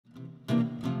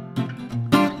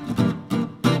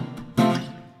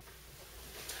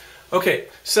Okay,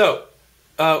 so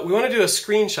we want to do a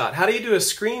screenshot. How do you do a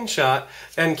screenshot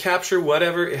and capture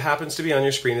whatever it happens to be on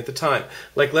your screen at the time?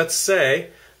 Like, let's say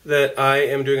that I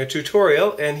am doing a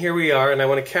tutorial, and here we are, and I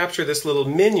want to capture this little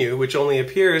menu, which only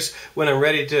appears when I'm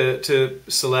ready to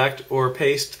select or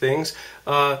paste things.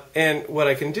 And what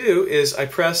I can do is I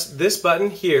press this button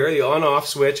here, the on-off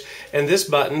switch, and this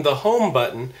button, the home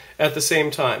button, at the same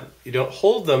time. You don't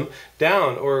hold them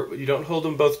down, or you don't hold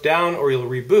them both down, or you'll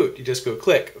reboot. You just go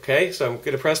click, okay? So I'm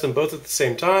going to press them both at the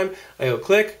same time. I go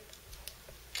click,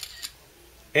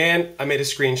 and I made a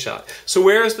screenshot. So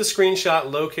where is the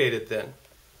screenshot located then?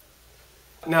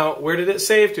 Now, where did it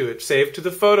save to? It saved to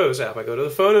the Photos app. I go to the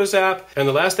Photos app, and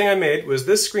the last thing I made was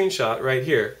this screenshot right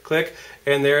here. Click,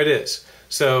 and there it is.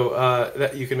 So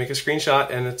that you can make a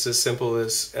screenshot, and it's as simple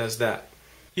as that.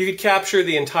 You could capture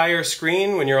the entire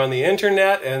screen when you're on the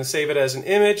internet and save it as an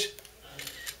image.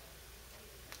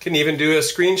 Can even do a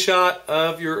screenshot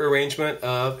of your arrangement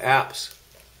of apps.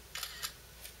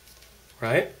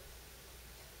 Right?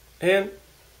 And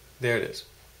there it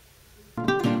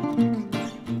is.